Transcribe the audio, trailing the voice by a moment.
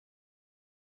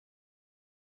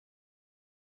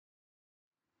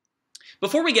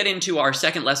Before we get into our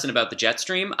second lesson about the jet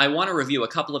stream, I want to review a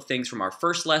couple of things from our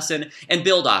first lesson and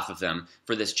build off of them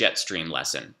for this jet stream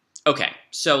lesson. Okay,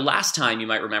 so last time you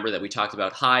might remember that we talked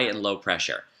about high and low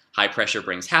pressure. High pressure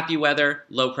brings happy weather,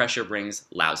 low pressure brings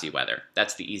lousy weather.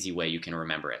 That's the easy way you can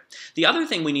remember it. The other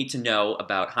thing we need to know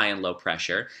about high and low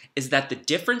pressure is that the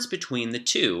difference between the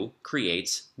two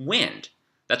creates wind.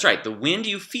 That's right, the wind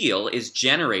you feel is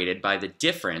generated by the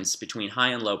difference between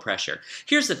high and low pressure.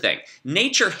 Here's the thing,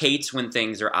 nature hates when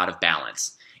things are out of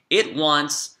balance. It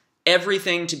wants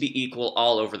everything to be equal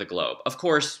all over the globe. Of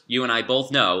course, you and I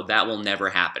both know that will never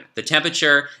happen. The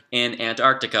temperature in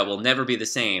Antarctica will never be the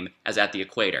same as at the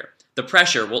equator. The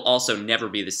pressure will also never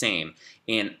be the same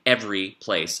in every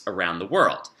place around the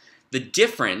world. The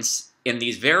difference in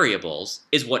these variables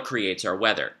is what creates our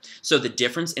weather. So the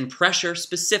difference in pressure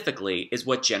specifically is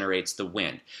what generates the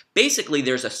wind. Basically,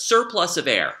 there's a surplus of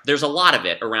air. There's a lot of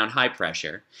it around high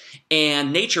pressure,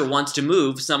 and nature wants to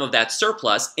move some of that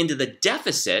surplus into the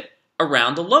deficit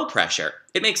around the low pressure.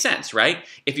 It makes sense, right?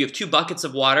 If you have two buckets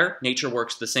of water, nature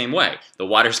works the same way. The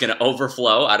water's going to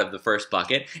overflow out of the first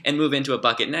bucket and move into a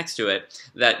bucket next to it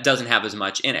that doesn't have as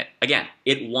much in it. Again,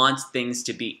 it wants things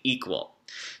to be equal.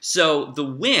 So the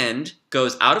wind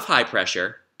goes out of high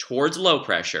pressure towards low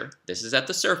pressure, this is at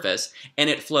the surface, and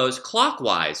it flows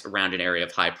clockwise around an area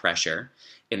of high pressure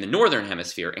in the northern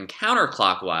hemisphere and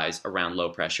counterclockwise around low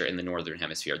pressure in the northern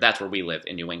hemisphere. That's where we live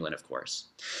in New England, of course.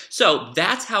 So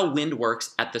that's how wind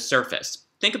works at the surface.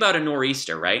 Think about a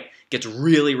nor'easter, right? Gets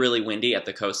really, really windy at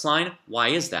the coastline. Why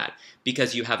is that?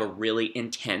 Because you have a really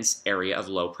intense area of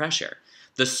low pressure.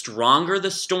 The stronger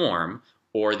the storm,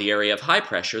 or the area of high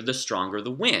pressure, the stronger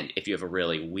the wind. If you have a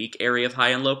really weak area of high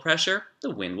and low pressure, the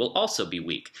wind will also be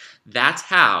weak. That's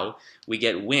how we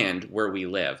get wind where we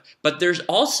live. But there's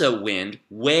also wind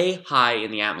way high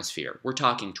in the atmosphere. We're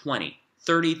talking 20,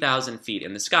 30,000 feet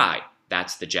in the sky.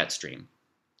 That's the jet stream.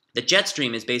 The jet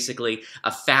stream is basically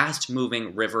a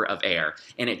fast-moving river of air,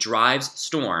 and it drives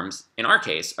storms, in our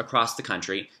case, across the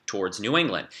country towards New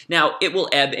England. Now, it will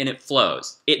ebb and it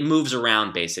flows. It moves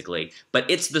around, basically, but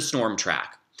it's the storm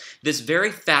track. This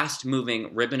very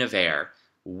fast-moving ribbon of air,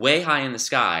 way high in the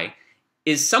sky,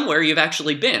 is somewhere you've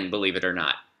actually been, believe it or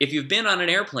not. If you've been on an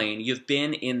airplane, you've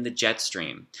been in the jet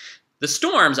stream. The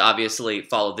storms obviously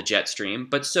follow the jet stream,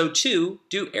 but so too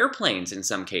do airplanes in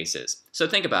some cases. So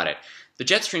think about it. The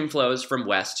jet stream flows from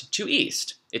west to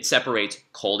east. It separates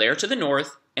cold air to the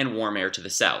north and warm air to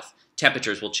the south.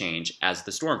 Temperatures will change as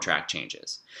the storm track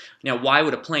changes. Now, why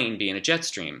would a plane be in a jet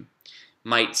stream?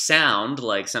 Might sound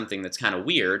like something that's kind of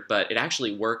weird, but it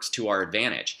actually works to our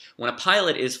advantage. When a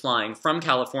pilot is flying from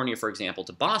California, for example,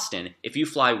 to Boston, if you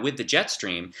fly with the jet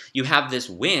stream, you have this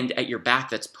wind at your back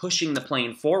that's pushing the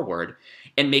plane forward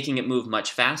and making it move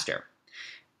much faster.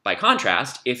 By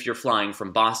contrast, if you're flying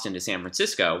from Boston to San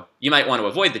Francisco, you might want to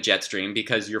avoid the jet stream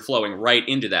because you're flowing right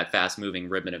into that fast-moving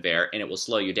ribbon of air and it will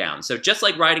slow you down. So just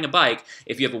like riding a bike,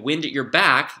 if you have a wind at your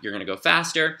back, you're going to go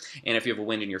faster, and if you have a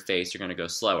wind in your face, you're going to go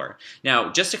slower.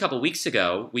 Now, just a couple weeks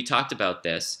ago, we talked about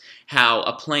this, how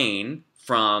a plane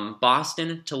from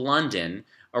Boston to London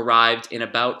arrived in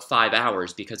about 5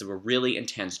 hours because of a really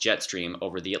intense jet stream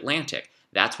over the Atlantic.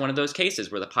 That's one of those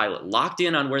cases where the pilot locked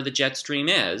in on where the jet stream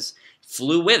is,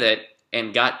 flew with it,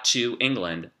 and got to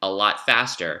England a lot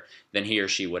faster than he or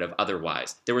she would have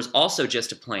otherwise. There was also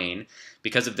just a plane,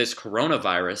 because of this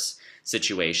coronavirus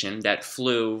situation, that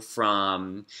flew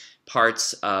from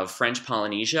parts of French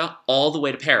Polynesia all the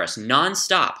way to Paris,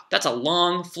 non-stop. That's a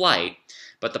long flight,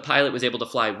 but the pilot was able to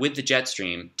fly with the jet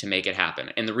stream to make it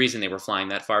happen. And the reason they were flying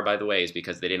that far, by the way, is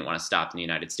because they didn't want to stop in the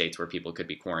United States where people could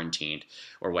be quarantined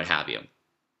or what have you.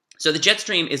 So the jet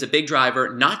stream is a big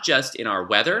driver, not just in our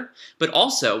weather, but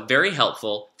also very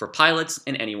helpful for pilots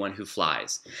and anyone who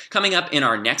flies. Coming up in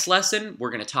our next lesson, we're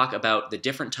going to talk about the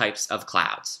different types of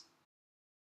clouds.